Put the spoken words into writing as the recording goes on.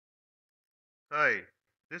Hi,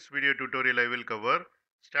 this video tutorial I will cover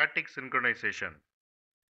static synchronization.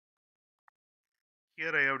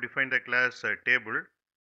 Here I have defined the class table.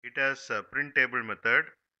 It has a print table method,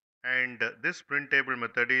 and this print table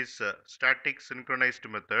method is static synchronized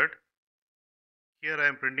method. Here I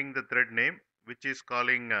am printing the thread name which is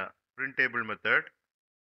calling print table method.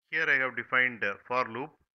 Here I have defined for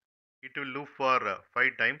loop. It will loop for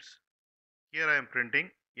 5 times. Here I am printing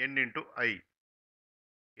n into I.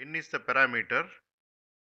 N is the parameter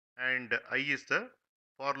and I is the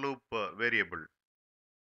for loop variable.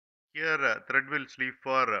 Here thread will sleep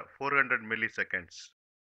for 400 milliseconds.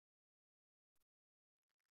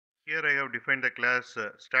 Here I have defined the class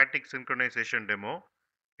static synchronization demo.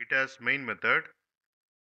 It has main method.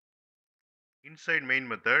 Inside main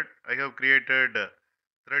method, I have created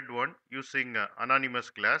thread 1 using anonymous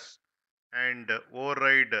class and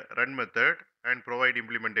override run method and provide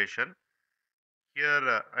implementation.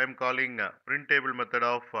 Here I am calling print table method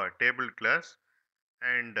of table class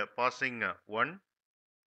and passing 1.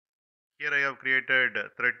 Here I have created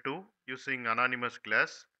thread 2 using anonymous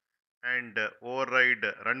class and override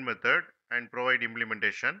run method and provide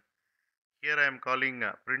implementation. Here I am calling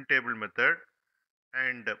print table method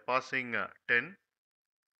and passing 10.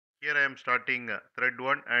 Here I am starting thread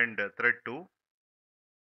 1 and thread 2.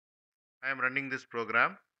 I am running this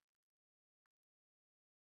program.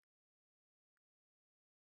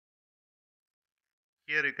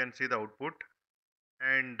 Here you can see the output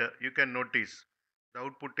and you can notice the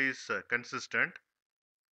output is consistent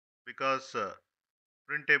because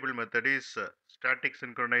print table method is static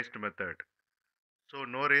synchronized method. So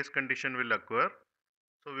no race condition will occur.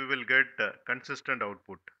 So we will get consistent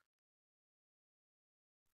output.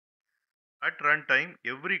 At runtime,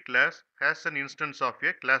 every class has an instance of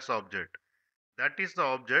a class object. That is the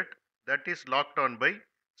object that is locked on by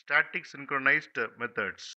static synchronized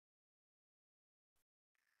methods.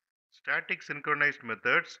 Static synchronized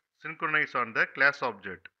methods synchronize on the class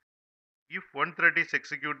object. If one thread is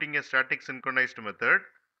executing a static synchronized method,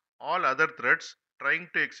 all other threads trying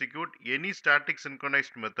to execute any static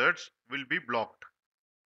synchronized methods will be blocked.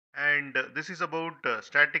 And this is about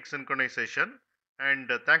static synchronization. And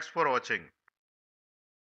thanks for watching.